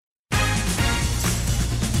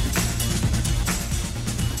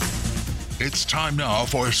It's time now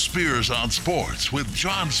for Spears on Sports with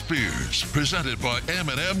John Spears, presented by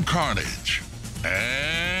M&M Carnage.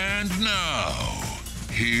 And now,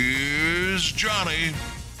 here's Johnny.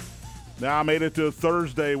 Now I made it to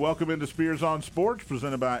Thursday. Welcome into Spears on Sports,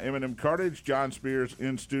 presented by M&M Carnage. John Spears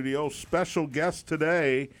in studio. Special guest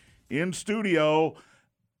today in studio.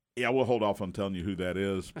 Yeah, we'll hold off on telling you who that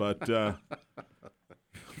is, but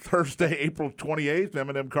Thursday, April 28th,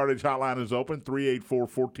 M&M Carnage Hotline is open,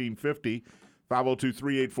 384-1450,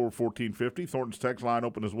 502-384-1450. Thornton's text line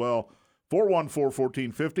open as well,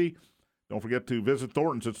 414-1450. Don't forget to visit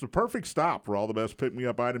Thornton's. It's the perfect stop for all the best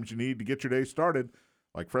pick-me-up items you need to get your day started,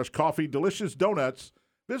 like fresh coffee, delicious donuts.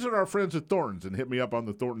 Visit our friends at Thornton's and hit me up on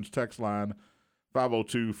the Thornton's text line,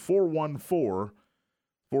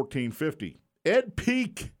 502-414-1450. Ed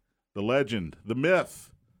Peak, the legend, the myth,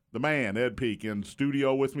 the man, Ed Peak, in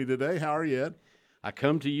studio with me today. How are you, Ed? I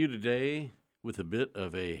come to you today with a bit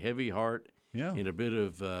of a heavy heart and a bit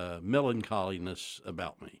of melancholiness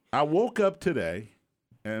about me. I woke up today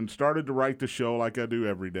and started to write the show like I do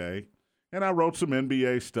every day, and I wrote some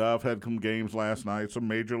NBA stuff, had some games last night, some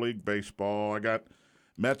Major League Baseball. I got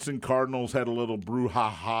Mets and Cardinals, had a little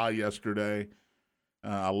brouhaha yesterday.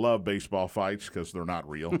 I love baseball fights because they're not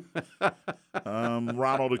real.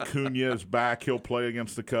 Ronald Acuna is back. He'll play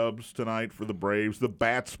against the Cubs tonight for the Braves. The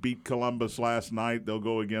Bats beat Columbus last night. They'll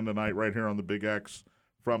go again tonight right here on the Big X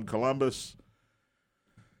from Columbus.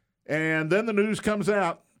 And then the news comes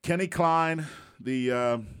out. Kenny Klein,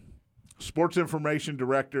 the sports information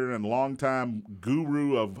director and longtime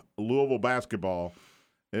guru of Louisville basketball,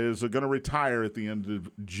 is going to retire at the end of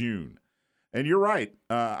June. And you're right.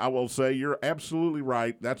 I will say you're absolutely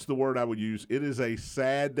right. That's the word I would use. It is a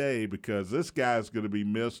sad day because this guy's going to be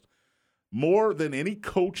missed more than any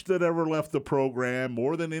coach that ever left the program,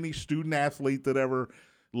 more than any student athlete that ever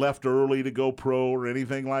left early to go pro or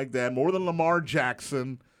anything like that, more than Lamar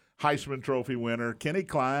Jackson, Heisman Trophy winner. Kenny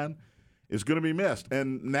Klein is going to be missed.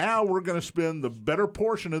 And now we're going to spend the better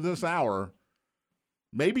portion of this hour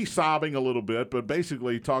maybe sobbing a little bit, but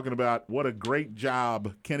basically talking about what a great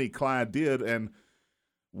job Kenny Klein did and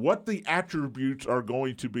what the attributes are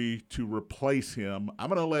going to be to replace him. I'm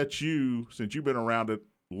going to let you, since you've been around it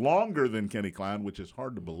longer than Kenny Klein, which is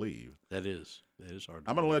hard to believe. That is hard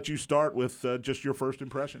to I'm going to let you start with just your first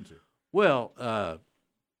impressions here. Well,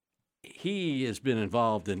 he has been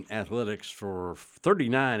involved in athletics for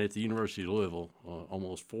 39 at the University of Louisville,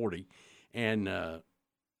 almost 40, and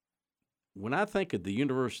when I think of the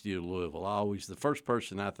University of Louisville, the first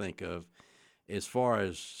person I think of as far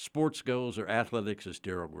as sports goes or athletics is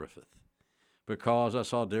Darrell Griffith, because I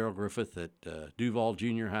saw Darrell Griffith at Duval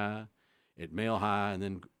Junior High, at Male High, and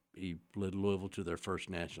then he led Louisville to their first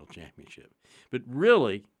national championship. But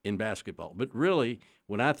really, in basketball,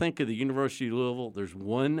 when I think of the University of Louisville, there's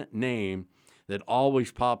one name that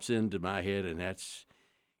always pops into my head, and that's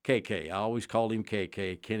KK. I always called him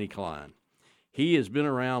KK, Kenny Klein. He has been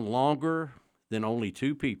around longer than only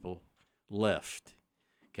two people left.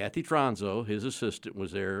 Kathy Tronzo, his assistant,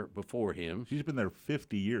 was there before him. She's been there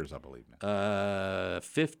 50 years, I believe now.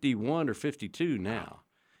 51 or 52 now.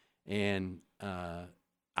 And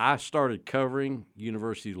I started covering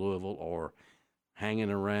University of Louisville or hanging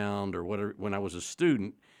around or whatever when I was a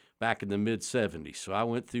student back in the mid-'70s. So I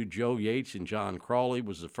went through Joe Yates and John Crawley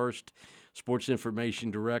was the first sports information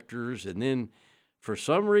directors, and then for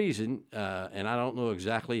some reason, and I don't know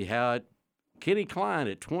exactly how Kenny Klein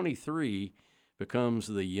at 23 becomes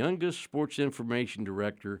the youngest sports information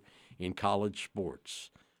director in college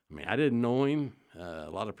sports. I mean, I didn't know him.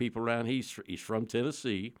 A lot of people around, he's from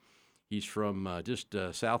Tennessee. He's from just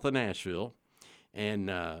south of Nashville.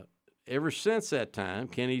 And ever since that time,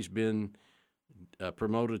 Kenny's been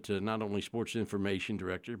promoted to not only sports information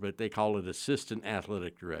director, but they call it assistant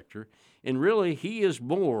athletic director. And really, he is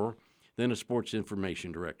more than a sports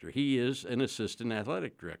information director. He is an assistant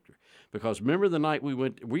athletic director. Because remember the night we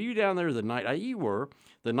went – were you down there the night – you were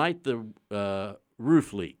 – the night the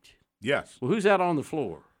roof leaked? Yes. Well, who's out on the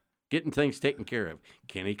floor getting things taken care of?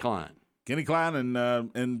 Kenny Klein. Kenny Klein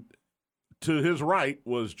and to his right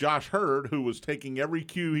was Josh Hurd, who was taking every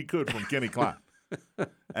cue he could from Kenny Klein.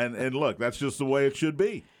 And look, that's just the way it should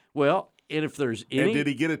be. Well, and if there's any – and did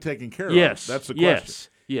he get it taken care of? Yes. That's the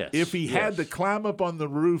question. Yes. If he had to climb up on the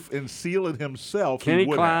roof and seal it himself, Kenny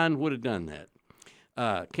Klein would have done that.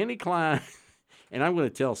 Kenny Klein, and I'm going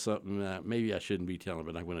to tell something. Maybe I shouldn't be telling,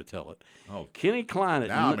 but I'm going to tell it. Oh, Kenny Klein.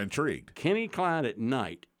 Now I'm intrigued. Kenny Klein at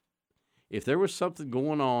night, if there was something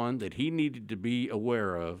going on that he needed to be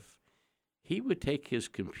aware of, he would take his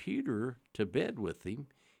computer to bed with him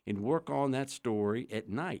and work on that story at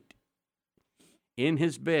night in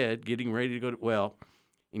his bed, getting ready to go to. Well,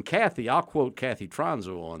 And Kathy, I'll quote Kathy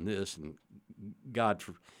Tronzo on this, and God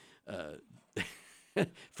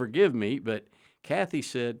forgive me, but Kathy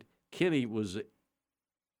said Kenny was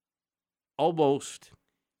almost,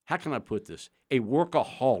 how can I put this, a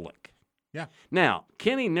workaholic. Yeah. Now,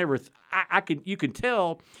 Kenny never, you can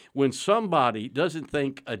tell when somebody doesn't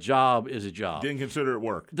think a job is a job. Didn't consider it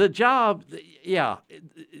work. The job, yeah,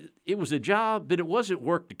 it was a job, but it wasn't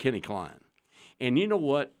work to Kenny Klein. And you know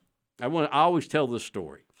what? I always tell this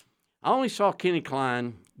story. I only saw Kenny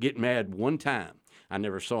Klein get mad one time. I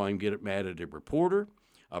never saw him get mad at a reporter,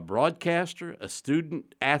 a broadcaster, a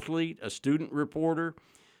student athlete, a student reporter,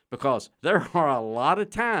 because there are a lot of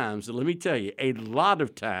times, and let me tell you, a lot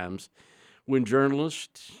of times when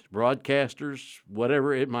journalists, broadcasters,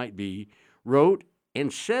 whatever it might be, wrote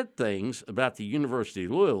and said things about the University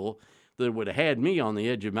of Louisville that would have had me on the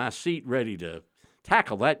edge of my seat ready to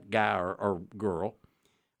tackle that guy or girl.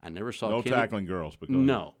 I never saw No Kenny. tackling girls. Because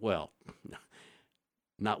No, well,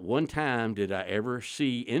 not one time did I ever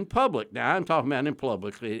see in public. Now I'm talking about in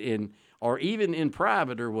public, or even in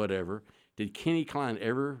private or whatever. Did Kenny Klein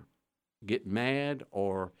ever get mad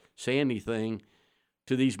or say anything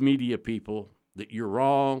to these media people that you're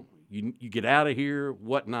wrong, you get out of here,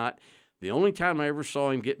 whatnot? The only time I ever saw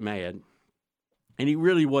him get mad, and he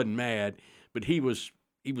really wasn't mad, but he was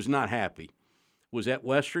not happy, was at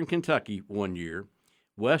Western Kentucky one year.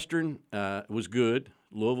 Western was good.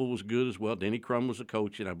 Louisville was good as well. Denny Crum was the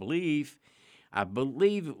coach, and I believe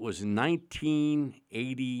it was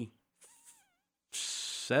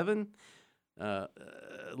 1987.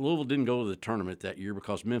 Louisville didn't go to the tournament that year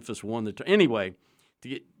because Memphis won the anyway.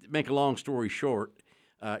 Make a long story short,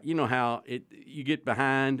 you know how you get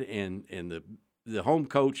behind and the home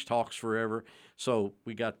coach talks forever. So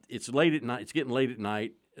it's late at night. It's getting late at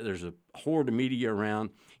night. There's a horde of media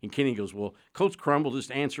around, and Kenny goes, well, Coach Crum will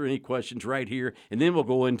just answer any questions right here, and then we'll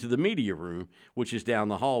go into the media room, which is down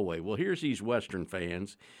the hallway. Well, here's these Western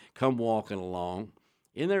fans come walking along,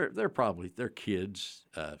 and they're kids,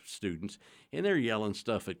 students, and they're yelling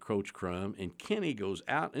stuff at Coach Crum, and Kenny goes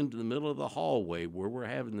out into the middle of the hallway where we're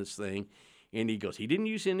having this thing, and he didn't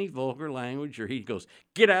use any vulgar language, or he goes,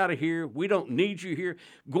 get out of here, we don't need you here,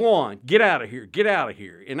 go on, get out of here.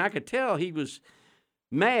 And I could tell he was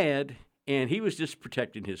mad, and he was just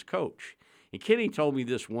protecting his coach. And Kenny told me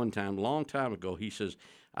this one time, a long time ago. He says,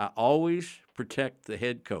 I always protect the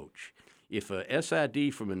head coach. If a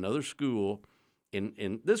SID from another school,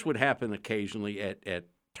 and this would happen occasionally at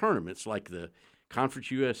tournaments like the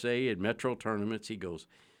Conference USA and Metro tournaments, he goes,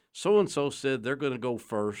 so-and-so said they're going to go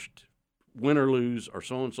first, win or lose, or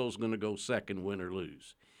so-and-so's going to go second, win or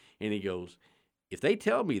lose. And he goes, if they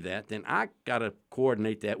tell me that, then I got to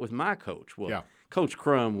coordinate that with my coach. Well, yeah. Coach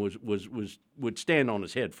Crum would stand on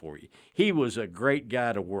his head for you. He was a great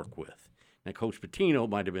guy to work with. Now, Coach Pitino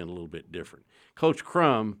might have been a little bit different. Coach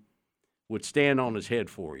Crum would stand on his head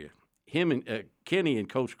for you. Him and Kenny and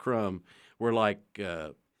Coach Crum were like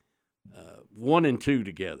 1 and 2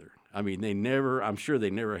 together. I mean, I'm sure they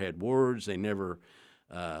never had words. They never,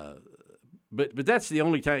 but that's the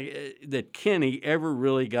only time that Kenny ever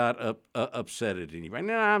really got upset at anybody.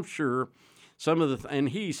 Now, I'm sure and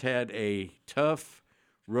he's had a tough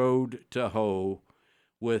road to hoe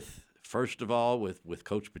with, first of all, with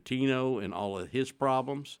Coach Pitino and all of his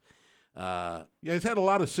problems. Yeah, he's had a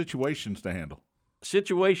lot of situations to handle.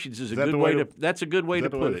 Situations is a good way to. That's a good way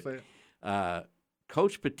to put it.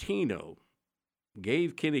 Coach Pitino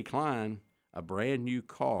gave Kenny Klein a brand new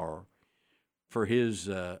car for his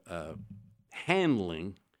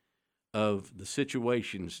handling of the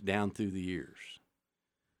situations down through the years.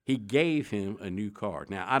 He gave him a new car.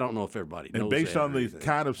 Now, I don't know if everybody knows that. And based on the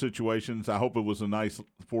kind of situations, I hope it was a nice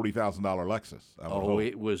 $40,000 Lexus.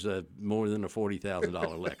 It was more than a $40,000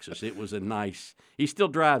 Lexus. It was a nice – he still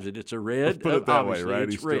drives it. It's a red. Let's put it that way,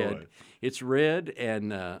 right? It's red. It's red. And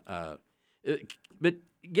but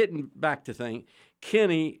getting back to thing,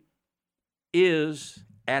 Kenny is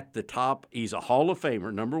at the top. He's a Hall of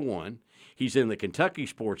Famer, number one. He's in the Kentucky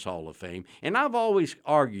Sports Hall of Fame. And I've always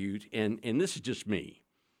argued, and this is just me,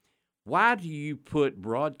 why do you put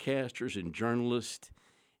broadcasters and journalists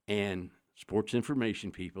and sports information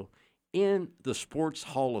people in the Sports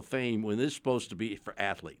Hall of Fame when it's supposed to be for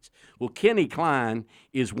athletes? Well, Kenny Klein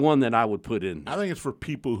is one that I would put in there. I think it's for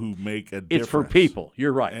people who make a difference. It's for people.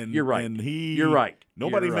 You're right. You're right. And you're right.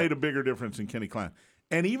 Nobody made a bigger difference than Kenny Klein.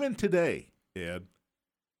 And even today, Ed,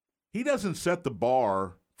 he doesn't set the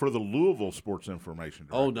bar for the Louisville Sports Information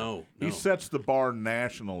Director. Oh, no. He sets the bar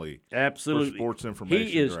nationally. Absolutely. For Sports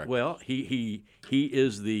Information Director. Well, he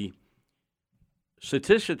is the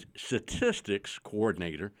statistics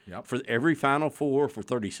coordinator for every Final Four for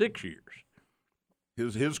 36 years.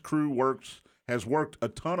 His crew has worked a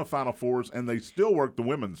ton of Final Fours, and they still work the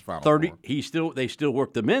women's Final Four. They still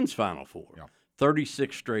work the men's Final Four. Yeah.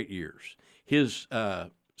 36 straight years. His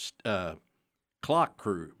clock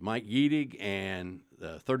crew, Mike Yeedig and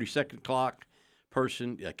the 32nd clock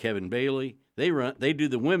person, Kevin Bailey, they do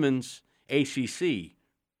the women's ACC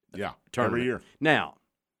tournament every year. Now,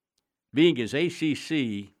 being as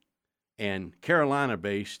ACC and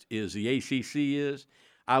Carolina-based as the ACC is,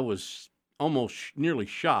 I was almost nearly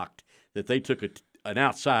shocked that they took an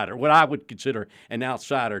outsider, what I would consider an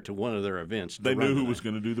outsider, to one of their events. They knew who was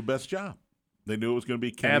going to do the best job. They knew it was going to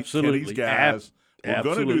be Kenny's guys. We're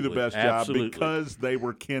going to do the best job because they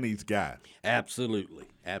were Kenny's guys. Absolutely.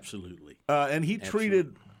 And he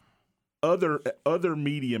treated other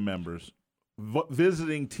media members,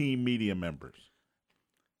 visiting team media members,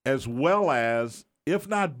 as well as, if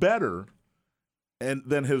not better,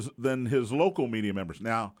 than his local media members.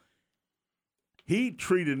 Now, he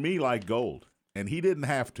treated me like gold, and he didn't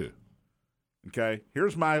have to. Okay?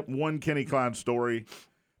 Here's my one Kenny Klein story.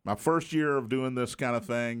 My first year of doing this kind of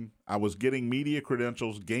thing, I was getting media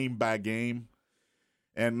credentials game by game,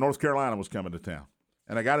 and North Carolina was coming to town.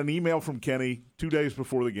 And I got an email from Kenny 2 days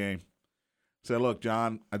before the game. Said, look,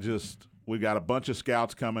 John, we got a bunch of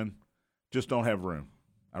scouts coming. Just don't have room.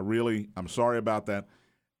 I'm sorry about that.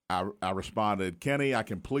 I responded, Kenny, I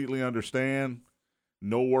completely understand.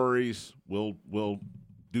 No worries. We'll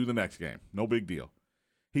do the next game. No big deal.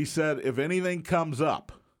 He said, if anything comes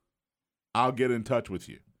up, I'll get in touch with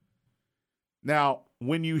you. Now,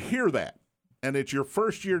 when you hear that, and it's your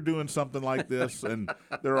first year doing something like this, and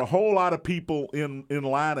there are a whole lot of people in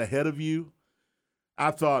line ahead of you,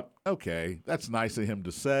 I thought, okay, that's nice of him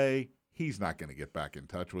to say. He's not going to get back in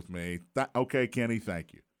touch with me. Okay, Kenny,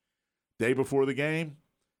 thank you. Day before the game,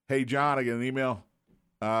 hey, John, I get an email.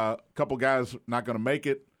 A couple guys not going to make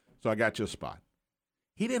it, so I got you a spot.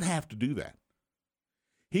 He didn't have to do that.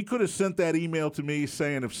 He could have sent that email to me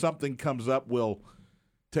saying, if something comes up, we'll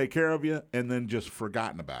take care of you, and then just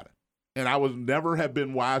forgotten about it. And I would never have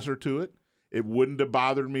been wiser to it. It wouldn't have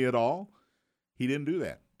bothered me at all. He didn't do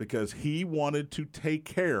that because he wanted to take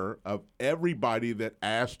care of everybody that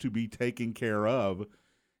asked to be taken care of,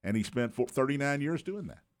 and he spent 39 years doing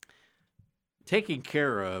that. Taking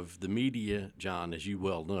care of the media, John, as you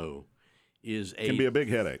well know, can be a big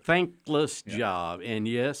headache. Thankless job. And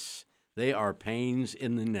yes, they are pains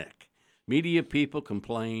in the neck. Media people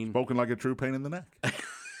complain. Spoken like a true pain in the neck.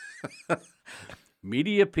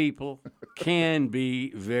 Media people can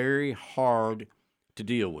be very hard to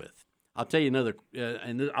deal with. I'll tell you another,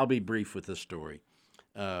 and I'll be brief with this story.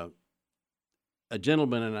 A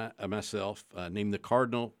gentleman and myself named the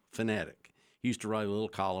Cardinal Fanatic. He used to write a little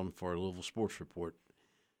column for a Louisville Sports Report,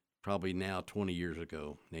 probably now 20 years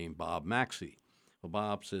ago, named Bob Maxey. Well,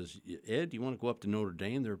 Bob says, Ed, do you want to go up to Notre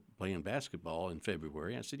Dame? They're playing basketball in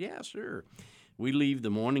February. I said, yeah, sure. We leave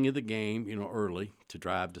the morning of the game, early to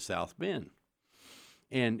drive to South Bend.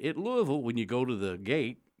 And at Louisville, when you go to the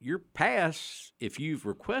gate, your pass, if you've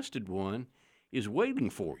requested one, is waiting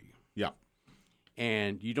for you. Yeah.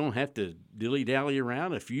 And you don't have to dilly-dally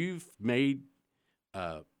around. If you've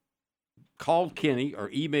called Kenny or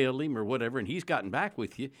emailed him or whatever, and he's gotten back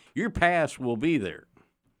with you, your pass will be there.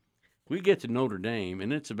 We get to Notre Dame,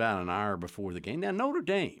 and it's about an hour before the game. Now, Notre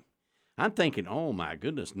Dame, I'm thinking, oh, my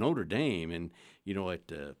goodness, Notre Dame. And,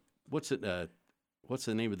 what's the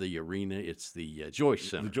name of the arena? It's the Joyce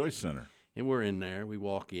Center. The Joyce Center. And we're in there. We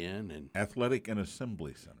walk in. And Athletic and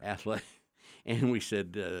Assembly Center. And we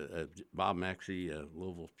said, Bob Maxey,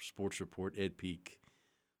 Louisville Sports Report, Ed Peak,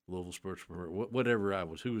 Louisville Sports Report, whoever I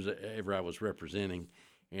was representing.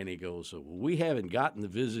 And he goes, well, we haven't gotten the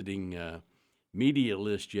visiting media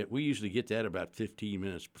list yet. We usually get that about 15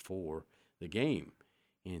 minutes before the game.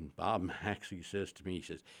 And Bob Maxey says to me, he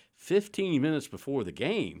says, 15 minutes before the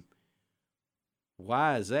game?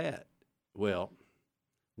 Why is that? Well,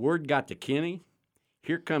 word got to Kenny.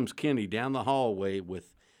 Here comes Kenny down the hallway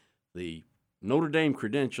with the Notre Dame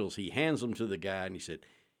credentials. He hands them to the guy, and he said,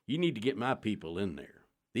 you need to get my people in there.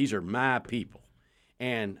 These are my people.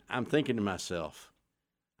 And I'm thinking to myself,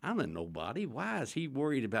 I'm a nobody. Why is he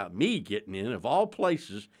worried about me getting in, of all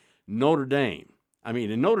places, Notre Dame? I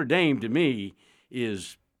mean, and Notre Dame to me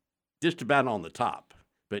is just about on the top.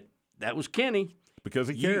 But that was Kenny. Because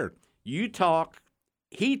he cared. You talk.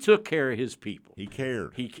 He took care of his people. He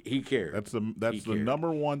cared. He cared. That's the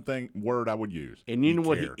number one word I would use. And you know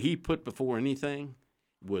what he put before anything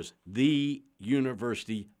was the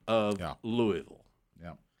University of Louisville.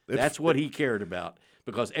 Yeah. That's what he cared about,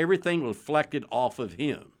 because everything reflected off of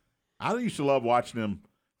him. I used to love watching him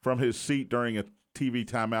from his seat during a TV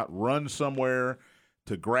timeout, run somewhere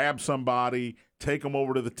to grab somebody, take them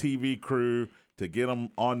over to the TV crew, to get them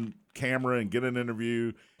on camera and get an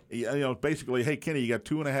interview. Basically, hey, Kenny, you got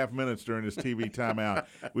 2.5 minutes during this TV timeout.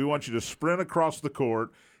 We want you to sprint across the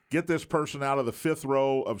court, get this person out of the 5th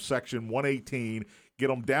row of section 118, get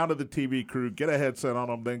them down to the TV crew, get a headset on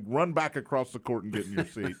them, then run back across the court and get in your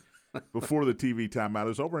seat before the TV timeout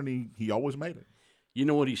is over, and he always made it. You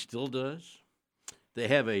know what he still does? They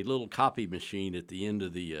have a little copy machine at the end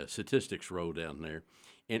of the statistics row down there,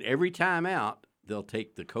 and every time out, they'll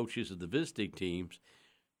take the coaches of the visiting teams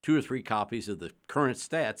 2 or 3 copies of the current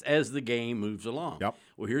stats as the game moves along. Yep.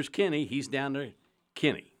 Well, here's Kenny. He's down there.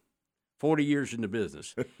 Kenny, 40 years in the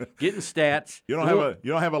business, getting stats. You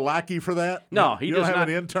don't have a lackey for that? No, he you does don't have not.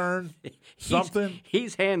 an intern? Something?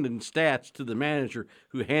 He's handing stats to the manager,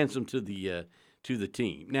 who hands them to the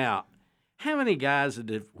team. Now, how many guys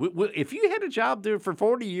if you had a job there for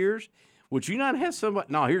 40 years, would you not have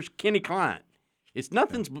somebody? No, here's Kenny Klein. It's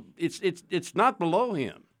nothing's. It's not below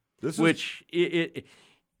him.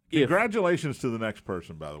 Congratulations to the next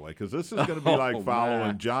person, by the way, because this is going to be like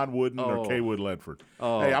following John Wooden or Kaywood Ledford.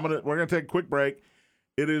 Hey, we're going to take a quick break.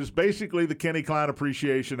 It is basically the Kenny Klein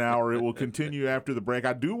Appreciation Hour. It will continue after the break.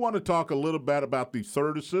 I do want to talk a little bit about the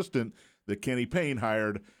third assistant that Kenny Payne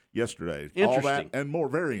hired yesterday. All that and more.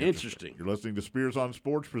 Very interesting. You're listening to Spears on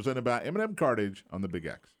Sports, presented by M&M Cartage on the Big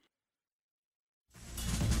X.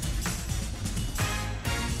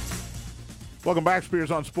 Welcome back,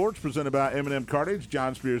 Spears on Sports, presented by M&M Cartage.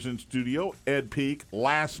 John Spears in studio. Ed Peak,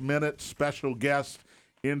 last-minute special guest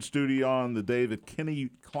in studio on the day that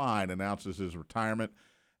Kenny Klein announces his retirement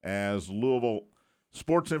as Louisville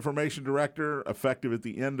Sports Information Director, effective at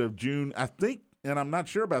the end of June. I think, and I'm not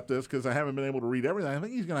sure about this because I haven't been able to read everything, I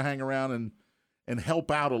think he's going to hang around and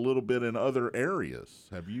help out a little bit in other areas.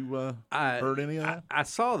 Have you heard any of that? I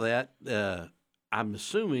saw that. I'm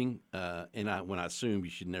assuming, when I assume,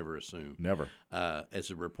 you should never assume. Never.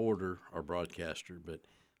 As a reporter or broadcaster, but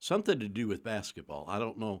something to do with basketball. I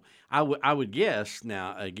don't know. I would guess,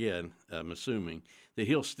 now, again, I'm assuming, that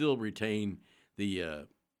he'll still retain the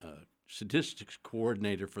statistics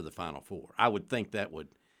coordinator for the Final Four. I would think that would.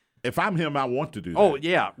 If I'm him, I want to do that. Oh,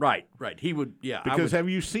 yeah, right. He would, yeah. Because have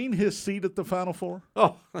you seen his seat at the Final Four?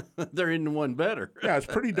 Oh, they're in one better. Yeah, it's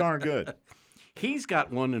pretty darn good. He's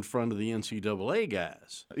got one in front of the NCAA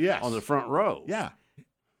guys. Yes. On the front row. Yeah.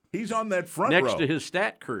 He's on that front row. Next to his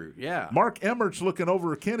stat crew, yeah. Mark Emmert's looking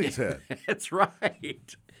over Kenny's head. That's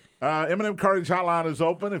right. M&M Cartage Hotline is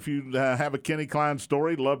open. If you have a Kenny Klein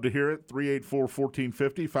story, love to hear it.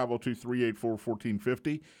 384-1450,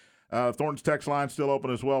 502-384-1450. Thornton's text line still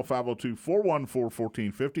open as well,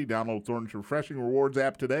 502-414-1450. Download Thornton's Refreshing Rewards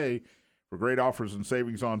app today for great offers and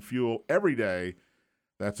savings on fuel every day.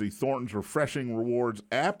 That's the Thornton's Refreshing Rewards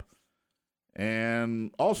app.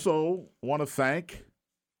 And also want to thank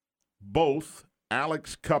both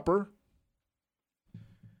Alex Cupper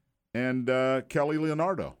and Kelly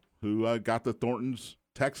Leonardo, who got the Thornton's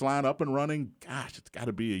text line up and running. Gosh, it's got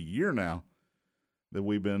to be a year now that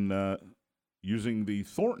we've been using the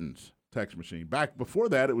Thornton's text machine. Back before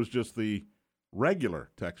that, it was just the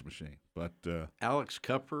regular text machine. But Alex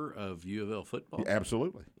Cupper of U of L football? Yeah,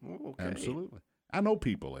 absolutely. Oh, okay. Absolutely. I know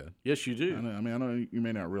people, Ed. Yes, you do. I know you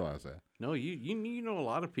may not realize that. No, you know a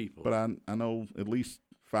lot of people. But I know at least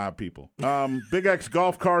 5 people. Big X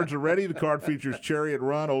golf cards are ready. The card features Chariot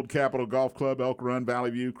Run, Old Capitol Golf Club, Elk Run,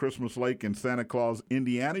 Valley View, Christmas Lake, and Santa Claus,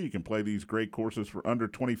 Indiana. You can play these great courses for under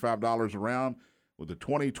 $25 a round with the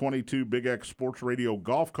 2022 Big X Sports Radio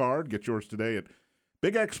golf card. Get yours today at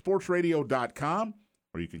bigxsportsradio.com,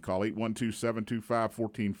 or you can call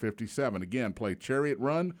 812-725-1457. Again, play Chariot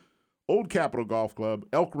Run, Old Capitol Golf Club,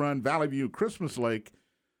 Elk Run, Valley View, Christmas Lake,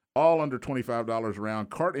 all under $25 a round.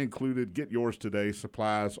 Cart included. Get yours today.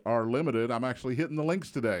 Supplies are limited. I'm actually hitting the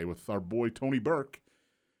links today with our boy Tony Burke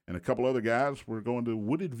and a couple other guys. We're going to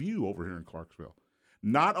Wooded View over here in Clarksville.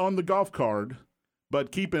 Not on the golf card,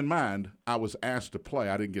 but keep in mind, I was asked to play.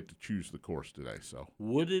 I didn't get to choose the course today. So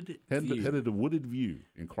Wooded View. Headed to Wooded View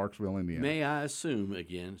in Clarksville, Indiana. May I assume,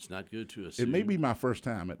 again, it's not good to assume. It may be my first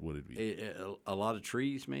time at Wooded View. A lot of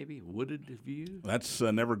trees, maybe? Wooded View? That's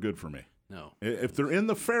never good for me. No. If they're in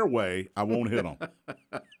the fairway, I won't hit them.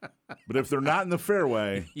 But if they're not in the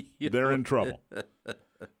fairway, they're in trouble.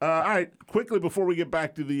 All right, quickly before we get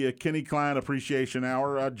back to the Kenny Klein Appreciation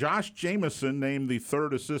Hour, Josh Jameson named the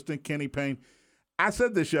third assistant, Kenny Payne. I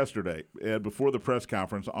said this yesterday, Ed, before the press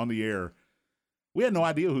conference on the air. We had no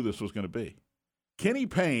idea who this was going to be. Kenny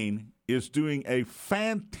Payne is doing a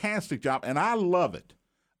fantastic job, and I love it,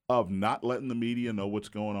 of not letting the media know what's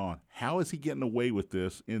going on. How is he getting away with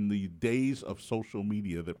this in the days of social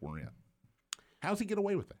media that we're in? How's he get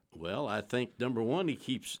away with that? Well, I think number one, he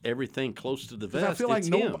keeps everything close to the 'Cause vest. I feel like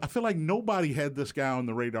him. I feel like nobody had this guy on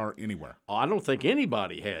the radar anywhere. Oh, I don't think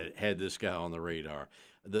anybody had this guy on the radar.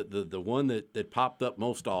 The one that popped up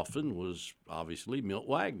most often was obviously Milt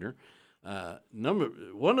Wagner.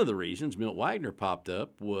 One of the reasons Milt Wagner popped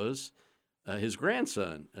up was his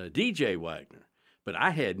grandson, DJ Wagner. But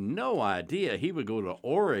I had no idea he would go to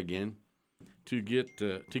Oregon to get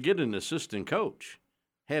an assistant coach.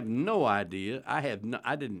 Have no idea.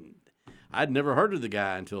 I'd never heard of the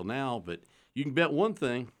guy until now. But you can bet one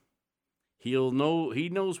thing. He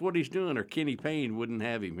knows what he's doing, or Kenny Payne wouldn't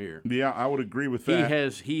have him here. Yeah, I would agree with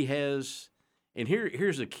that. He has, and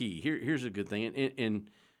here's a key. Here's a good thing. And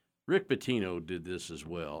Rick Pitino did this as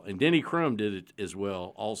well, and Denny Crum did it as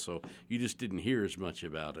well. Also, you just didn't hear as much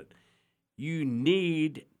about it. You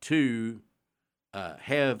need to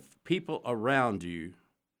have people around you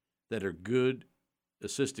that are good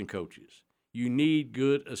assistant coaches. You need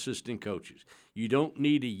good assistant coaches. You don't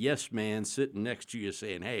need a yes man sitting next to you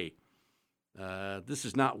saying, "Hey, this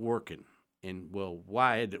is not working." And well,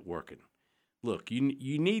 why isn't it working? Look, you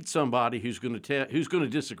need somebody who's going to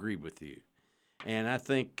disagree with you. And I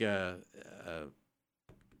think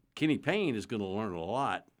Kenny Payne is going to learn a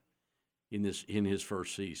lot in his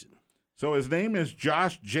first season. So his name is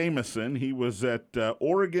Josh Jameson. He was at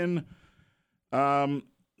Oregon.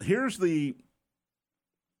 Here's the,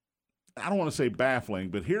 I don't want to say baffling,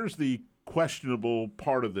 but here's the questionable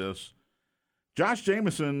part of this. Josh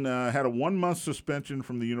Jameson had a 1-month suspension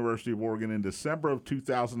from the University of Oregon in December of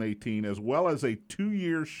 2018, as well as a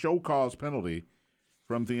 2-year show cause penalty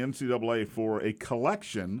from the NCAA for a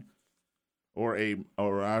collection, or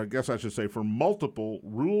I guess I should say for multiple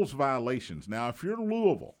rules violations. Now, if you're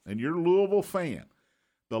Louisville and you're a Louisville fan,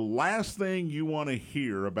 the last thing you want to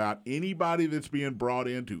hear about anybody that's being brought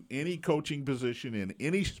into any coaching position in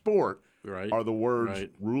any sport are the words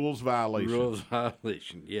rules violation. Rules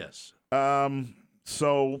violation, yes.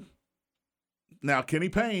 So now Kenny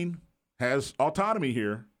Payne has autonomy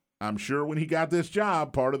here. I'm sure when he got this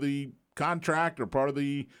job, part of the contract or part of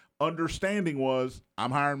the understanding was,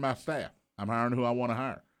 I'm hiring my staff. I'm hiring who I want to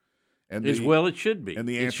hire. And it should be. And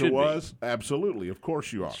the answer was, absolutely. Of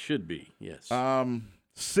course you are. It should be, yes.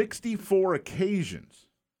 64 occasions.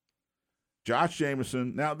 Josh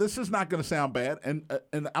Jameson. Now, this is not going to sound bad, and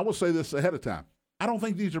I will say this ahead of time. I don't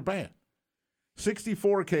think these are bad.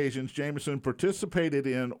 64 occasions, Jameson participated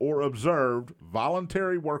in or observed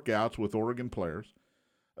voluntary workouts with Oregon players,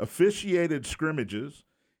 officiated scrimmages.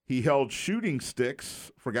 He held shooting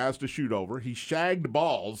sticks for guys to shoot over. He shagged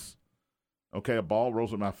balls. Okay, a ball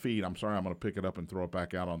rolls at my feet. I'm sorry, I'm going to pick it up and throw it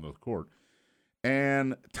back out on the court.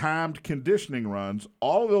 And timed conditioning runs.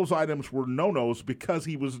 All of those items were no-nos because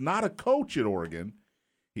he was not a coach at Oregon.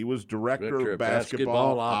 He was director of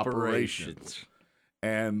basketball operations.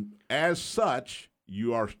 And as such,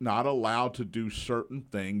 you are not allowed to do certain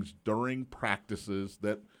things during practices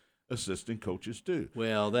that assistant coaches do.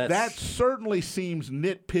 Well, that certainly seems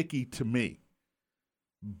nitpicky to me.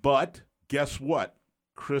 But guess what?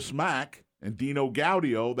 Chris Mack and Dino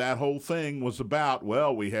Gaudio, that whole thing was about,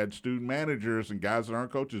 well, we had student managers and guys that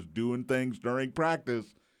aren't coaches doing things during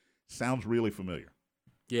practice. Sounds really familiar.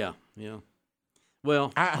 Yeah.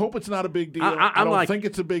 Well, I hope it's not a big deal. I don't think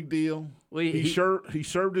it's a big deal. Well, he served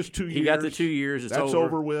his 2 years. He got the 2 years. That's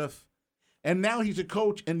over with. And now he's a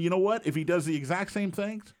coach. And you know what? If he does the exact same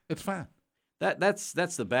things, it's fine. That's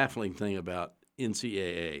the baffling thing about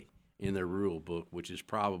NCAA in their rule book, which is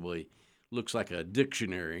probably looks like a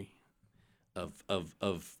dictionary of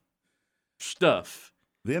stuff.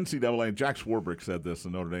 The NCAA, Jack Swarbrick said this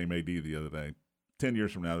in Notre Dame AD the other day. 10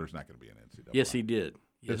 years from now, there's not going to be an NCAA. Yes, he did.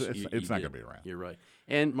 Yes, it's not going to be around. You're right.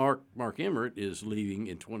 And Mark Emmert is leaving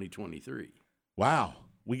in 2023. Wow.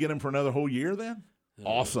 We get him for another whole year then?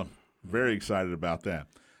 Awesome. Very excited about that.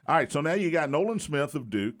 All right, so now you got Nolan Smith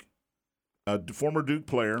of Duke, a former Duke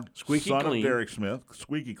player, son of Derek Smith,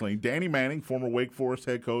 squeaky clean. Danny Manning, former Wake Forest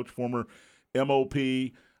head coach, former MOP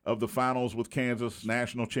of the finals with Kansas,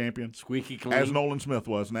 national champion. Squeaky clean. As Nolan Smith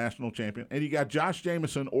was, national champion. And you got Josh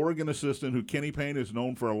Jameson, Oregon assistant, who Kenny Payne has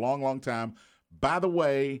known for a long, long time. By the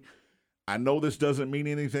way, I know this doesn't mean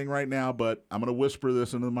anything right now, but I'm going to whisper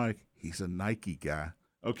this into the mic. He's a Nike guy.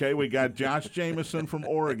 Okay, we got Josh Jameson from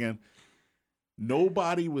Oregon.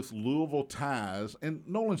 Nobody with Louisville ties, and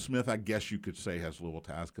Nolan Smith, I guess you could say, has Louisville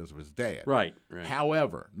ties because of his dad. Right.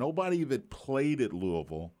 However, nobody that played at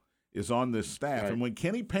Louisville is on this staff. Right. And when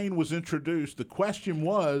Kenny Payne was introduced, the question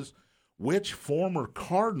was, which former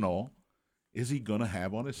Cardinal is he going to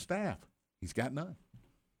have on his staff? He's got none.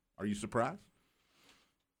 Are you surprised?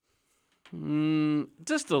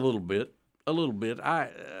 Just a little bit.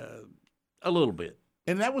 A little bit.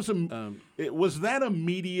 And that was was that a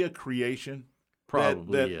media creation?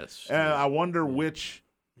 Probably, yes. I wonder which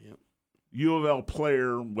Yep. U of L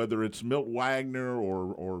player, whether it's Milt Wagner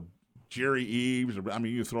or Jerry Eves, or, I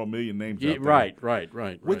mean, you throw a million names out there.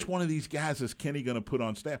 Right. Which one of these guys is Kenny going to put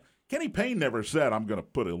on staff? Kenny Payne never said, I'm going to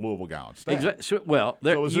put a Louisville guy on staff. Exactly. So, well,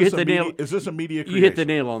 So is this a media creation? You hit the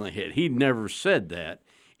nail on the head. He never said that,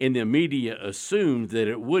 and the media assumed that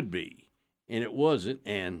it would be, and it wasn't.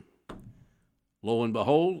 And lo and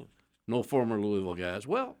behold, no former Louisville guys.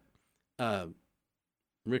 Well,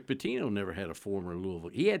 Rick Pitino never had a former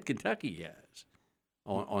Louisville. He had Kentucky guys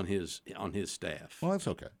on his staff. Well, that's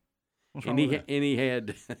okay. What's And wrong with that? he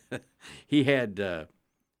had he had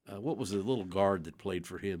what was the little guard that played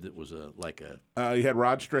for him that was He had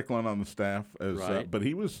Rod Strickland on the staff, Right. but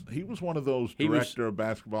he was one of those He was- director of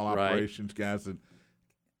basketball Right. operations guys that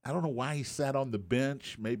I don't know why he sat on the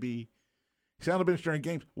bench. Maybe he sat on the bench during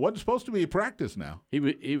games. Wasn't supposed to be a practice now. he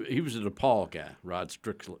was a DePaul guy. Rod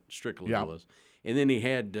Strickland Yeah. was, and then he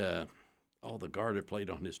had the guard that played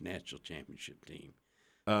on his national championship team.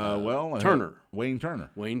 Turner. Wayne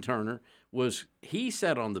Turner. Wayne Turner he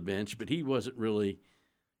sat on the bench, but he wasn't really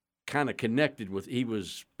kind of connected with. He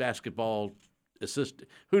was basketball assistant.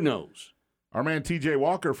 Who knows? Our man T.J.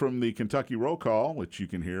 Walker from the Kentucky Roll Call, which you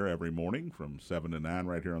can hear every morning from 7 to 9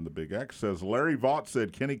 right here on the Big X, says Larry Vaught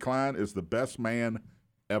said Kenny Klein is the best man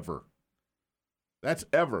ever. That's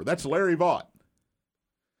ever. That's Larry Vaught.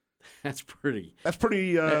 That's pretty.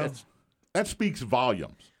 That speaks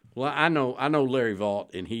volumes. Well, I know Larry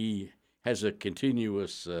Vaught, and he has a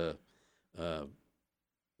continuous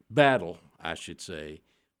battle, I should say,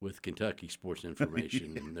 with Kentucky Sports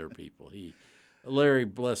Information and their people. Larry,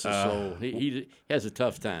 bless his soul, he has a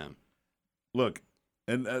tough time. Look,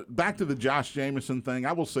 and back to the Josh Jameson thing,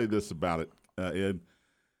 I will say this about it, Ed.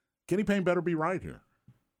 Kenny Payne better be right here.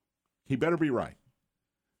 He better be right.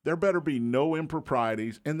 There better be no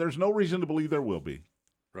improprieties, and there's no reason to believe there will be.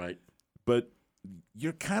 Right. But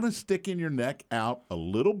you're kind of sticking your neck out a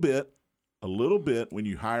little bit when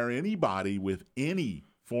you hire anybody with any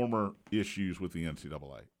former issues with the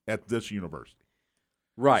NCAA at this university.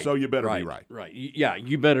 Right. So you better be right. Right. Yeah,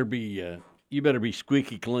 you better be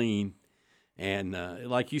squeaky clean. And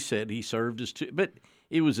like you said, he served as two. But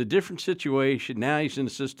it was a different situation. Now he's an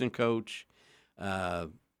assistant coach. All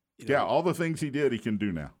the things he did, he can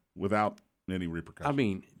do now without any repercussions. I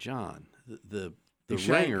mean, John, the he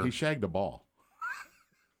ringer. He shagged a ball.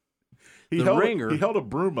 The ringer. He held a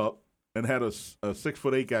broom up and had a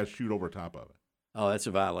 6'8" guy shoot over top of it. Oh, that's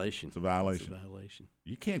a violation. It's a violation. That's a violation.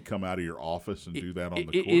 You can't come out of your office and do that on the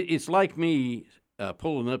court. It's like me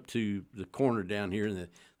pulling up to the corner down here, and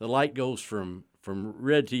the light goes from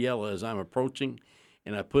red to yellow as I'm approaching,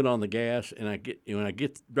 and I put on the gas, and when I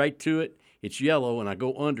get right to it, it's yellow, and I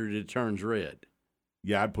go under it, it turns red.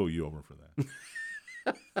 Yeah, I'd pull you over for that.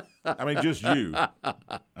 I mean, just you.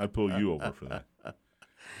 I'd pull you over for that.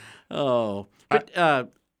 Oh, but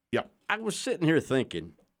yeah, I was sitting here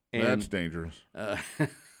thinking. And, that's dangerous.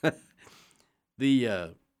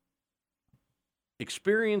 The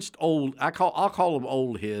experienced old, I'll call them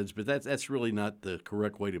old heads, but that's really not the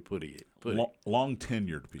correct way to put it. Long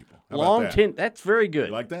tenured people. How about that? That's very good.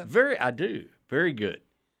 You like that? I do. Very good.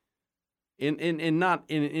 And not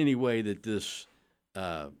in any way that this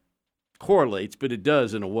correlates, but it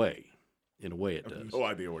does in a way. In a way, it does. No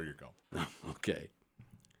idea where you're going. Okay.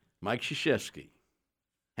 Mike Krzyzewski.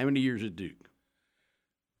 How many years at Duke?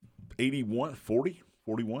 81, 40,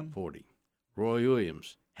 41? 40. Roy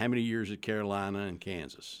Williams. How many years at Carolina and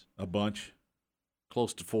Kansas? A bunch.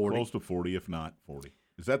 Close to 40. Close to 40, if not 40.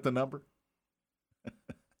 Is that the number?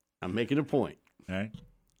 I'm making a point. All right.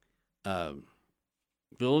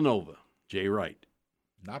 Villanova. Jay Wright.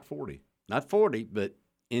 Not 40. Not 40, but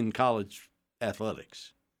in college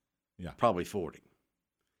athletics. Yeah. Probably 40.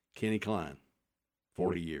 Kenny Klein.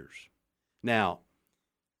 40 years. Now,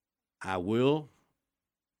 I will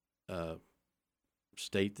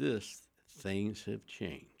state this. Things have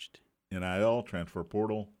changed. NIL, transfer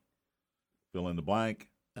portal, fill in the blank.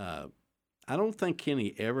 I don't think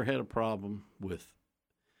Kenny ever had a problem with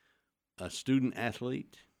a student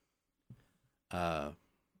athlete.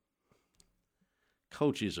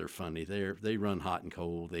 Coaches are funny. They run hot and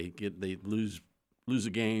cold. They lose a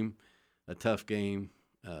game, a tough game.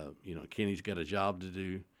 Kenny's got a job to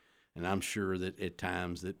do, and I'm sure that at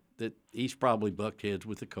times that he's probably bucked heads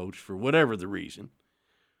with the coach for whatever the reason,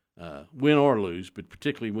 win or lose, but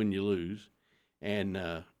particularly when you lose. And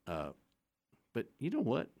but you know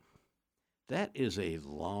what? That is a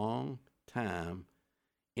long time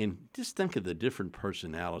And just think of the different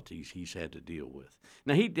personalities he's had to deal with.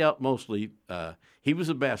 Now, he dealt mostly, he was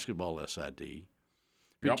a basketball SID,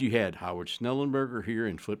 but Yep. you had Howard Snellenberger here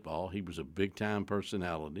in football. He was a big-time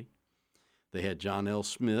personality. They had John L.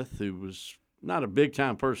 Smith, who was not a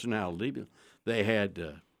big-time personality, but they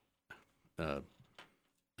had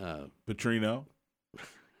Petrino.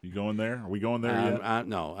 You going there? Are we going there yet?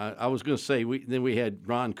 I was going to say, then we had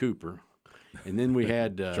Ron Cooper, and then we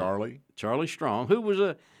had Charlie Strong, who was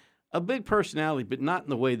a big personality, but not in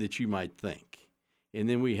the way that you might think. And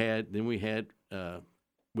then we had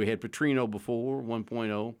Petrino before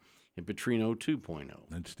 1.0 and Petrino 2.0.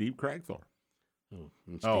 And Steve Cragthorpe. Oh,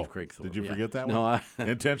 and Steve Cragthorpe. Did you forget that no, one?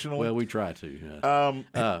 Intentionally? Well, we try to.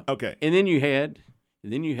 Okay. And then you had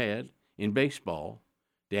in baseball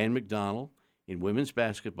Dan McDonnell, in women's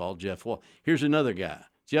basketball Jeff Walls. Here's another guy.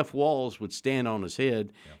 Jeff Walls would stand on his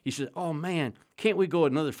head. Yeah. He said, "Oh man, can't we go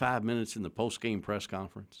another 5 minutes in the post-game press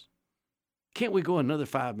conference? Can't we go another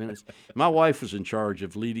 5 minutes?" My wife was in charge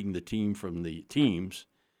of leading the teams from the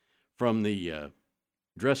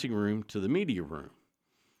dressing room to the media room.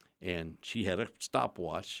 And she had a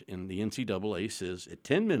stopwatch, and the NCAA says at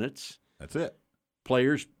 10 minutes, that's it.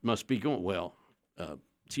 Players must be going. Well,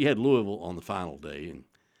 she had Louisville on the final day, and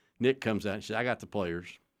Nick comes out and says, "I got the players.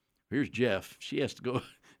 Here's Jeff." She has to go.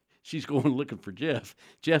 She's going looking for Jeff.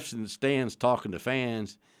 Jeff's in the stands talking to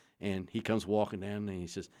fans, and he comes walking down, and he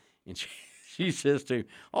says, and she says to him,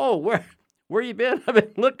 "Oh, where you been? I've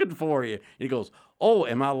been looking for you." And he goes, "Oh,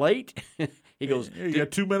 am I late?" He goes, "You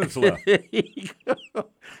got 2 minutes left."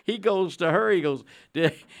 He goes to her. He goes,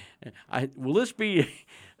 "Will this be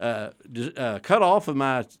cut off of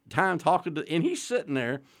my time talking to?" And he's sitting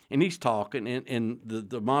there and he's talking, and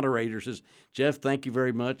the moderator says, "Jeff, thank you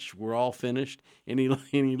very much. We're all finished." And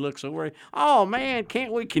he looks over. "Oh man,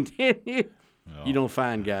 can't we continue?" Oh. You don't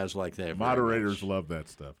find guys like that. Moderators love that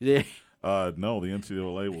stuff. Yeah. No, the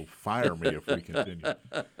NCAA will fire me if we continue.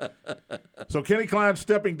 So Kenny Klein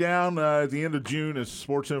stepping down at the end of June as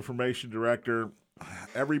sports information director.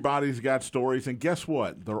 Everybody's got stories, and guess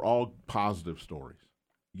what? They're all positive stories.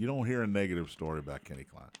 You don't hear a negative story about Kenny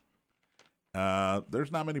Klein.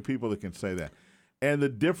 There's not many people that can say that. And the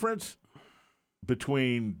difference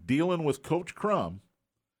between dealing with Coach Crum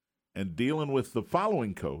and dealing with the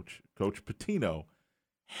following coach, Coach Pitino,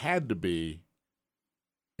 had to be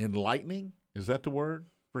enlightening. Is that the word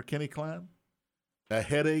for Kenny Klein? A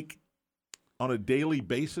headache on a daily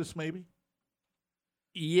basis, maybe?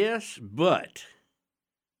 Yes, but.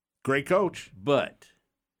 Great coach. But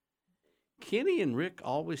Kenny and Rick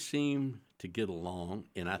always seem to get along,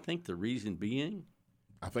 and I think the reason being.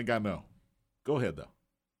 I think I know. Go ahead, though.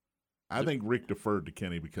 I think Rick deferred to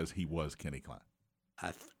Kenny because he was Kenny Klein.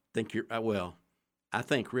 I think I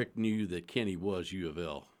think Rick knew that Kenny was U of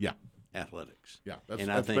L. Yeah. Athletics. Yeah,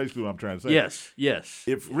 that's basically what I'm trying to say. Yes.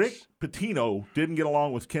 If Rick Pitino didn't get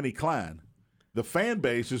along with Kenny Klein, the fan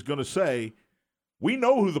base is going to say, "We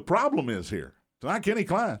know who the problem is here. It's not Kenny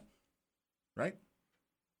Klein." Right?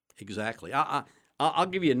 Exactly. I'll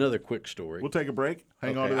give you another quick story. We'll take a break.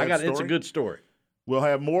 Hang on to that story. It's a good story. We'll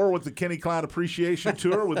have more with the Kenny Klein Appreciation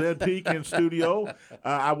Tour with Ed Peak in studio.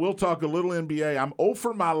 I will talk a little NBA. I'm 0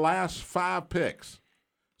 for my last 5 picks.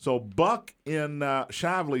 So Buck in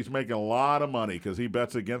Shively's making a lot of money because he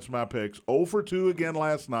bets against my picks. 0 for 2 again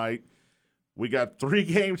last night. We got 3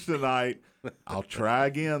 games tonight. I'll try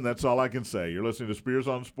again. That's all I can say. You're listening to Spears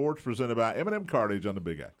on Sports, presented by M&M Cartage on the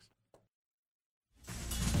Big X.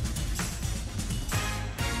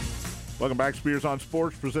 Welcome back, Spears on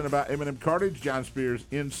Sports, presented by M&M Cartage. John Spears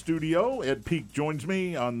in studio. Ed Peak joins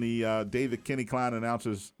me on the day that Kenny Klein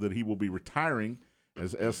announces that he will be retiring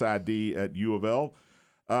as SID at U of L.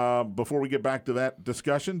 Before we get back to that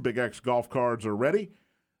discussion, Big X golf cards are ready.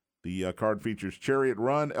 The card features Chariot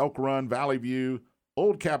Run, Elk Run, Valley View,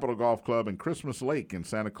 Old Capitol Golf Club, and Christmas Lake in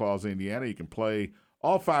Santa Claus, Indiana. You can play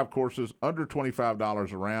all 5 courses under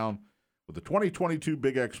 $25 a round with the 2022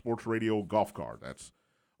 Big X Sports Radio golf card. That's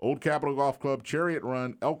Old Capitol Golf Club, Chariot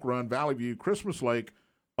Run, Elk Run, Valley View, Christmas Lake,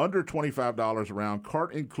 under $25 a round,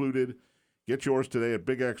 cart included. Get yours today at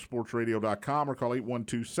BigXSportsRadio.com or call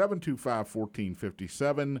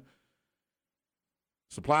 812-725-1457.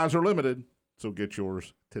 Supplies are limited, so get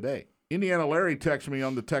yours today. Indiana Larry texts me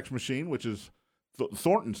on the text machine, which is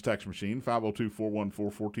Thornton's text machine,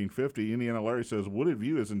 502-414-1450. Indiana Larry says, Wooded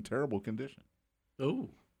View is in terrible condition. Oh.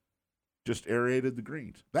 Just aerated the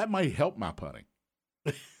greens. That might help my putting.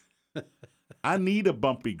 I need a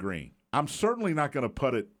bumpy green. I'm certainly not going to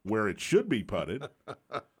putt it where it should be putted.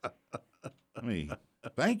 I mean,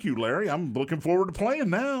 thank you, Larry. I'm looking forward to playing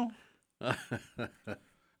now.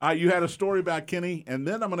 You had a story about Kenny, and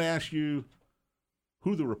then I'm going to ask you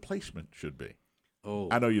who the replacement should be. Oh,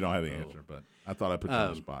 I know you don't have the answer, but I thought I'd put you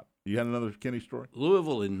on the spot. You had another Kenny story?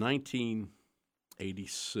 Louisville in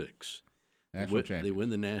 1986. National championship. They win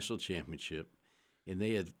the national championship, and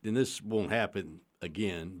this won't happen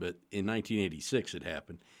again, but in 1986 it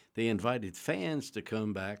happened. They invited fans to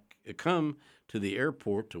come to the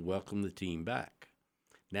airport to welcome the team back.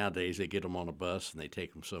 Nowadays they get them on a bus and they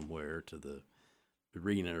take them somewhere to the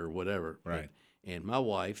arena or whatever. Right. And my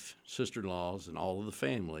wife, sister-in-laws, and all of the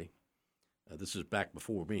family. This is back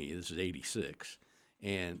before me. This is 86.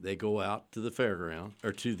 And they go out to the fairground,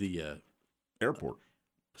 or to the airport.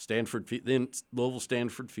 Then Louisville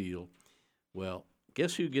Stanford Field. Well,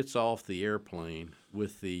 guess who gets off the airplane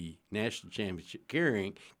with the national championship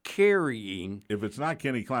carrying? If it's not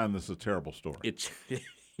Kenny Klein, this is a terrible story. It's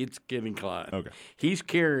Kenny Klein. Okay. He's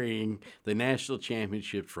carrying the national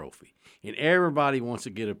championship trophy. And everybody wants to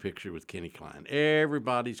get a picture with Kenny Klein.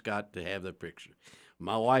 Everybody's got to have that picture.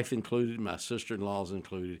 My wife included, my sister-in-laws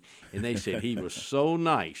included, and they said he was so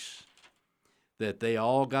nice that they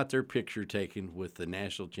all got their picture taken with the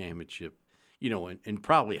national championship, and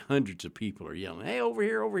probably hundreds of people are yelling, "Hey, over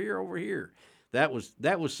here, over here, over here." That was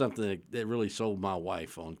something that really sold my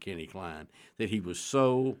wife on Kenny Klein, that he was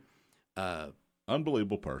so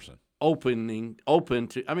unbelievable person. Open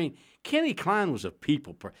to. I mean, Kenny Klein was a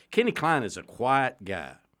people person. Kenny Klein is a quiet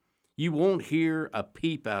guy. You won't hear a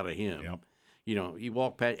peep out of him. Yep. You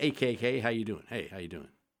walk past, "Hey, KK, how you doing? Hey, how you doing?"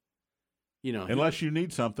 Unless you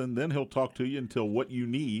need something, then he'll talk to you until what you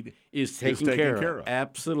need is taken care of. of.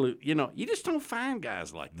 Absolutely. You just don't find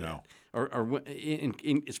guys like that. No. Or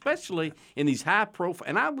especially in these high profile.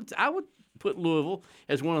 And I would put Louisville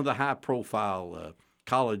as one of the high profile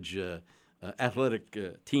college athletic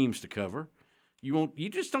teams to cover. You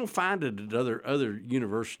just don't find it at other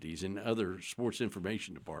universities and other sports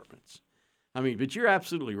information departments. I mean, but you're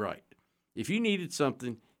absolutely right. If you needed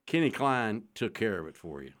something, Kenny Klein took care of it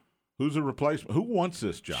for you. Who's a replacement? Who wants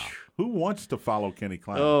this job? Who wants to follow Kenny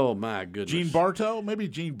Klein? Oh, my goodness. Gene Bartow? Maybe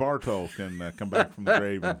Gene Bartow can come back from the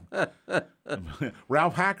grave.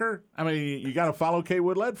 Ralph Hacker? I mean, you got to follow K.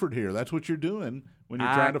 Wood Ledford here. That's what you're doing when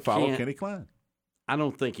you're trying to follow Kenny Klein. I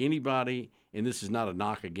don't think anybody, and this is not a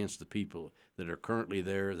knock against the people that are currently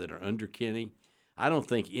there that are under Kenny, I don't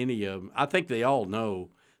think any of them, I think they all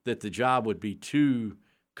know that the job would be too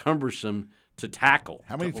cumbersome to tackle.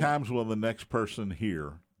 How many times will the next person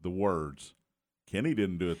hear the words, "Kenny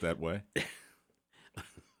didn't do it that way"?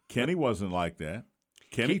 Kenny wasn't like that.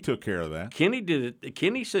 Kenny took care of that. Kenny did it.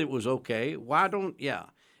 Kenny said it was okay. Why don't? Yeah,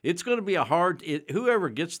 it's going to be a hard. Whoever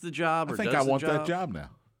gets the job or does the job. I think I want that job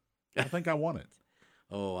now. I think I want it.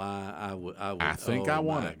 Oh, I would. I think I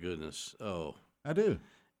want it. My goodness. Oh, I do.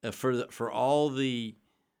 For all the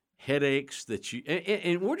headaches that you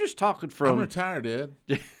and we're just talking from. I'm retired, Ed.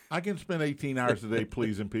 I can spend 18 hours a day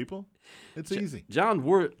pleasing people. It's easy. John,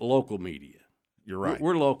 we're local media. You're right.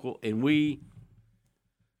 We're local, and we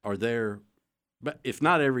are there. But if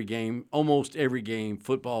not every game, almost every game,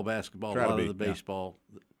 football, basketball, a lot of the baseball,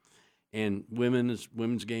 and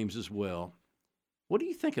women's games as well. What do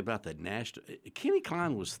you think about that national? Kenny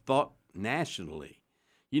Klein was thought nationally.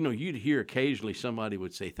 You'd hear occasionally somebody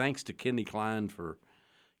would say, "Thanks to Kenny Klein for,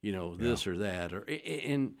 this or that,"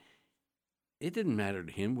 and it didn't matter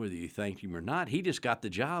to him whether you thanked him or not. He just got the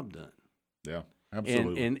job done. Yeah,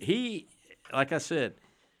 absolutely. And he, like I said,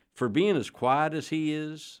 for being as quiet as he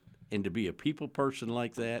is, and to be a people person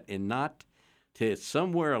like that, and not to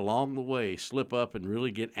somewhere along the way slip up and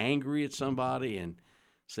really get angry at somebody and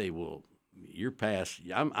say, "Well, your pass,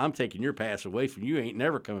 I'm taking your pass away from you. Ain't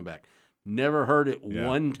never coming back." Never heard it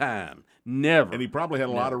one time. Never. And he probably had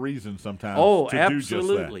a lot of reasons sometimes to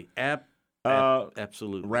absolutely. do just that.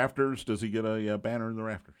 Absolutely. Rafters, does he get a banner in the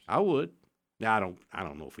rafters? I would. Now, I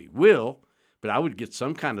don't know if he will, but I would get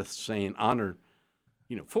some kind of saying honor.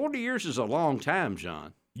 40 years is a long time,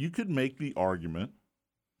 John. You could make the argument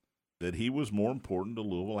that he was more important to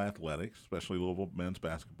Louisville athletics, especially Louisville men's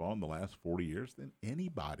basketball, in the last 40 years than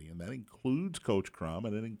anybody, and that includes Coach Crum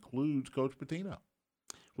and it includes Coach Pitino.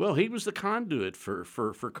 Well, he was the conduit for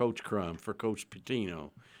Coach Crum, for Coach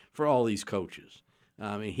Pitino, for all these coaches.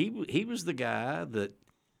 I mean, he was the guy that,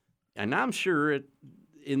 and I'm sure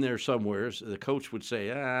in there somewhere the coach would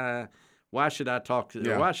say, why should I talk to,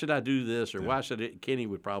 or why should I do this, or why should it? Kenny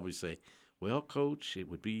would probably say, well, Coach, it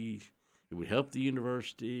would help the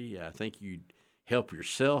university. I think you'd help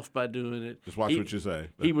yourself by doing it. Just watch what you say.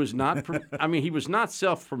 He was not. He was not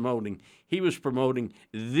self-promoting. He was promoting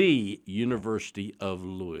the University of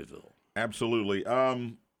Louisville. Absolutely.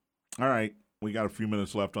 All right, we got a few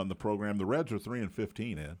minutes left on the program. The Reds are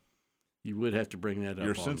 3-15, Ed. You would have to bring that up. Your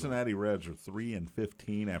on Cincinnati Reds are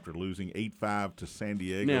 3-15 after losing 8-5 to San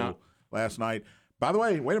Diego Now- last night. By the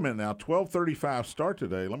way, wait a minute now. 12:35 start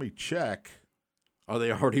today. Let me check. Are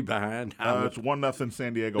they already behind? It's 1-0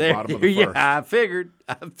 San Diego, There- bottom of the first. Yeah, I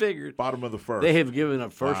figured. Bottom of the first. They have given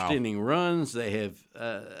up first Wow. inning runs. They have.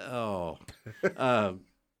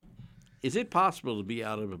 Is it possible to be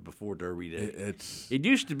out of it before Derby Day? It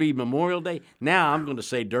used to be Memorial Day. Now I'm going to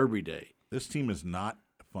say Derby Day. This team is not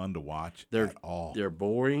fun to watch They're at all. They're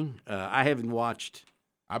boring. I haven't watched.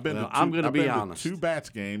 I've been well, to two, I'm gonna I've be been honest. to 2 Bats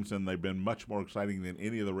games, and they've been much more exciting than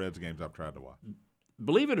any of the Reds games I've tried to watch.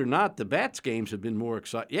 Believe it or not, the Bats games have been more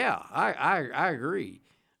exciting. Yeah, I agree.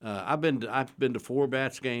 I've been to 4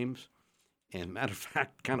 Bats games, and matter of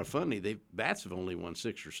fact, kind of funny. Bats have only won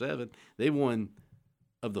 6 or 7. They've won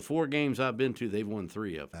of the 4 games I've been to. They've won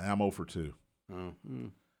 3 of them. I'm 0 for 2.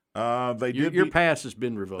 Your, your pass has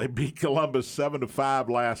been revoked. They beat Columbus 7-5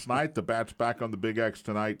 last night. The Bats back on the Big X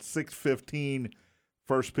tonight. 6:15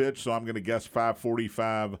 first pitch, so I'm going to guess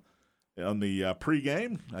 5:45 on the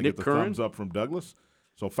pregame. I get the Curran? thumbs up from Douglas.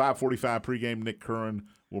 So 5:45 pregame. Nick Curran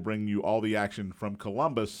will bring you all the action from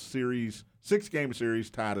Columbus series, 6-game series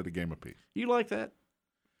tied at a game apiece. You like that?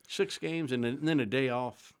 6 games and then a day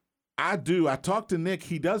off. I do. I talked to Nick.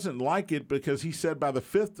 He doesn't like it because he said by the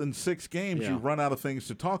 5th and 6th games you run out of things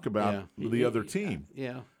to talk about with the other team.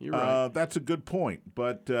 Yeah, you're right. That's a good point.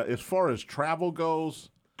 But as far as travel goes,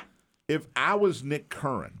 if I was Nick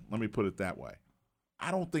Curran, let me put it that way, I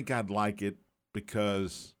don't think I'd like it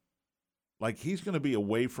because, like, he's going to be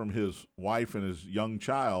away from his wife and his young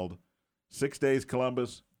child 6 days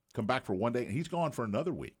Columbus, come back for 1 day, and he's gone for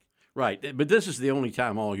another week. Right, but this is the only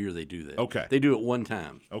time all year they do that. Okay. They do it one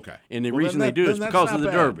time. Okay. And the Well, reason then they do it is then that's because not of the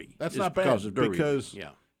bad. Derby. That's It's not bad because of Derby. because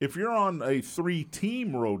Yeah. if you're on a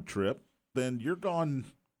 3-team road trip, then you're gone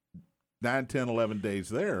 9, 10, 11 days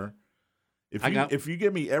there. If you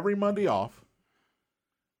give me every Monday off,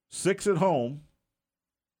 6 at home,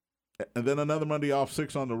 and then another Monday off,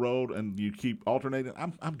 6 on the road, and you keep alternating,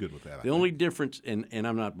 I'm good with that. The only difference, and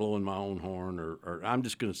I'm not blowing my own horn, or I'm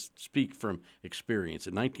just going to speak from experience.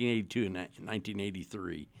 In 1982 and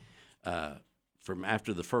 1983, from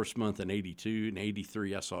after the first month in 82 and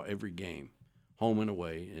 83, I saw every game, home and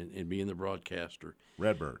away, and being the broadcaster.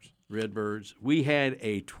 Redbirds. We had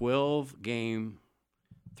a 12-game,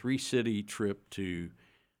 3-city trip to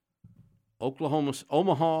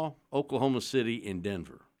Omaha, Oklahoma City, and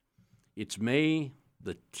Denver. It's May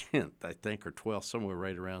the 10th, I think, or 12th, somewhere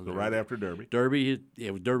right around there. Right after Derby. Derby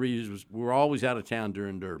we're always out of town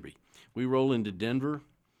during Derby. We roll into Denver.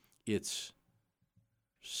 It's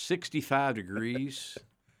 65 degrees.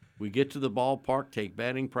 We get to the ballpark, take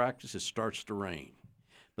batting practice. It starts to rain.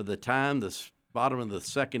 By the time the bottom of the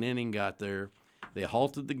second inning got there, they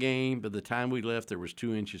halted the game. By the time we left, there was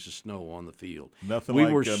 2 inches of snow on the field. Nothing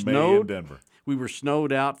like May in Denver. We were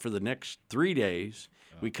snowed out for the next 3 days.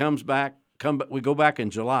 We we go back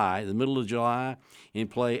in July, the middle of July, and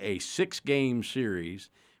play a 6-game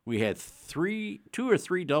series. We had 2 or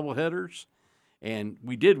 3 doubleheaders, and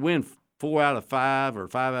we did win 4 out of 5 or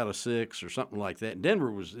 5 out of 6 or something like that.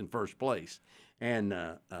 Denver was in first place, and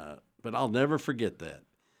but I'll never forget that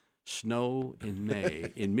snow in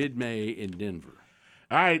May, in mid-May in Denver.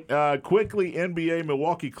 All right, quickly, NBA,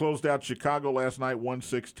 Milwaukee closed out Chicago last night,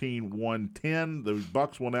 116-110. The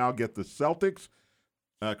Bucks will now get the Celtics.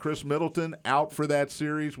 Chris Middleton out for that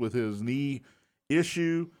series with his knee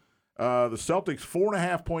issue. The Celtics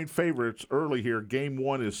 4.5-point favorites early here. Game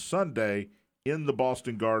 1 is Sunday in the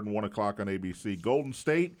Boston Garden, 1 o'clock on ABC. Golden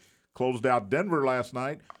State closed out Denver last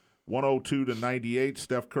night, 102-98.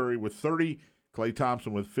 Steph Curry with 30, Klay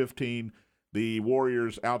Thompson with 15. The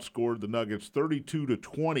Warriors outscored the Nuggets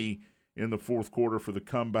 32-20 in the fourth quarter for the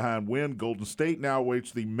come-behind win. Golden State now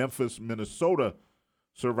awaits the Memphis-Minnesota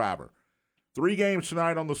Survivor. 3 games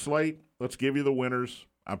tonight on the slate. Let's give you the winners.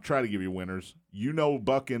 I'm trying to give you winners. You know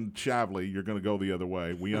Buck and Shavley, you're going to go the other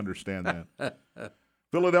way. We understand that.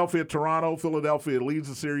 Philadelphia, Toronto. Philadelphia leads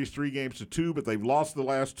the series 3-2, but they've lost the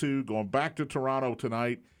last 2, going back to Toronto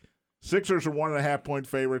tonight. Sixers are 1.5-point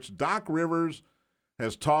favorites. Doc Rivers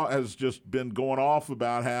has just been going off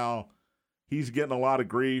about how he's getting a lot of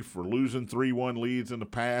grief for losing 3-1 leads in the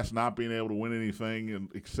past, not being able to win anything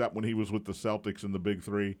except when he was with the Celtics in the Big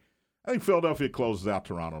Three. I think Philadelphia closes out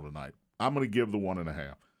Toronto tonight. I'm going to give the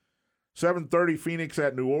 1.5. 7:30 Phoenix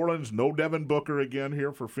at New Orleans. No Devin Booker again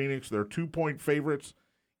here for Phoenix. They're 2-point favorites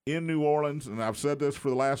in New Orleans, and I've said this for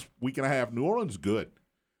the last week and a half. New Orleans good.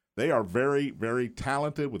 They are very, very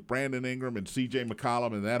talented with Brandon Ingram and C.J.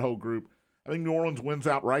 McCollum and that whole group. I think New Orleans wins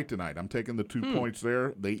outright tonight. I'm taking the 2 points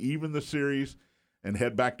there. They even the series and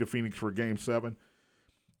head back to Phoenix for Game 7.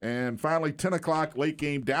 And finally, 10 o'clock, late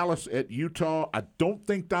game, Dallas at Utah. I don't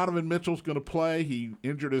think Donovan Mitchell's going to play. He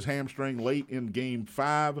injured his hamstring late in Game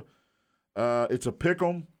 5. It's a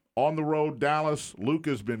pick'em on the road, Dallas.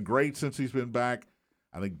 Luka's been great since he's been back.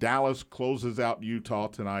 I think Dallas closes out Utah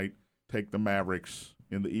tonight, take the Mavericks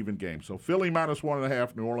in the even game. So Philly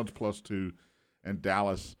 -1.5, New Orleans +2, and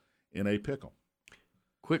Dallas in a pick'em.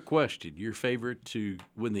 Quick question: your favorite to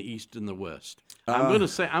win the East and the West? I'm going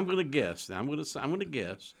to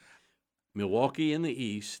guess. Milwaukee in the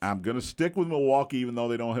East. I'm going to stick with Milwaukee, even though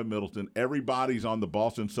they don't have Middleton. Everybody's on the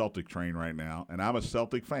Boston Celtic train right now, and I'm a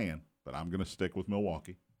Celtic fan, but I'm going to stick with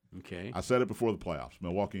Milwaukee. Okay. I said it before the playoffs: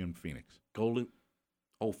 Milwaukee and Phoenix.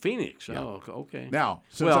 Phoenix. Yeah. Oh, okay. Now,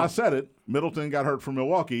 since I said it, Middleton got hurt for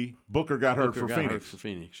Milwaukee. Booker got hurt for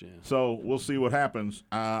Phoenix. Yeah. So we'll see what happens.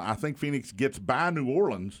 I think Phoenix gets by New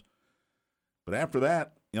Orleans, but after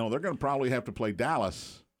that, they're going to probably have to play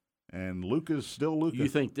Dallas, and Luka's still Luka. You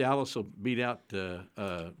think Dallas will beat out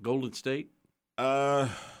Golden State? No,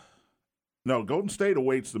 Golden State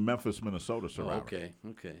awaits the Memphis-Minnesota survivor.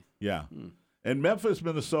 Okay. Yeah. And Memphis,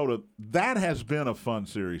 Minnesota, that has been a fun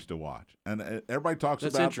series to watch. And everybody talks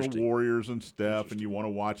about the Warriors and Steph, and you want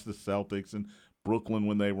to watch the Celtics and Brooklyn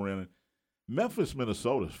when they were in it. Memphis,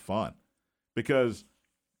 Minnesota is fun because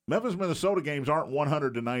Memphis, Minnesota games aren't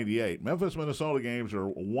 100-98. Memphis, Minnesota games are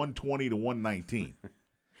 120-119.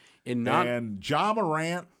 And Ja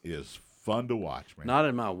Morant is fun to watch, man. Not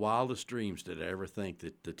in my wildest dreams did I ever think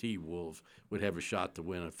that the T-Wolves would have a shot to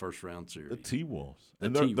win a first-round series. The T-Wolves.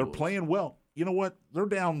 And they're playing well. You know what? They're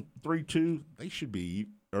down 3-2. They should be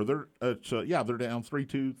 – or they're down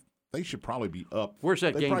 3-2. They should probably be up. Where's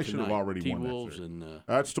that game tonight? They probably should have already T-Wolves won that and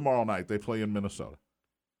That's tomorrow night. They play in Minnesota.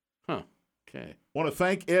 Huh. Okay. Want to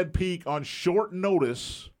thank Ed Peak on short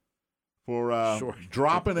notice for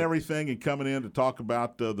dropping everything and coming in to talk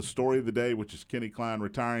about the story of the day, which is Kenny Klein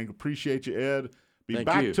retiring. Appreciate you, Ed. Be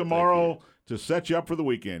back tomorrow to set you up for the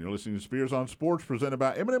weekend. You're listening to Spears on Sports, presented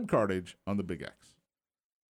by M&M Cartage on the Big X.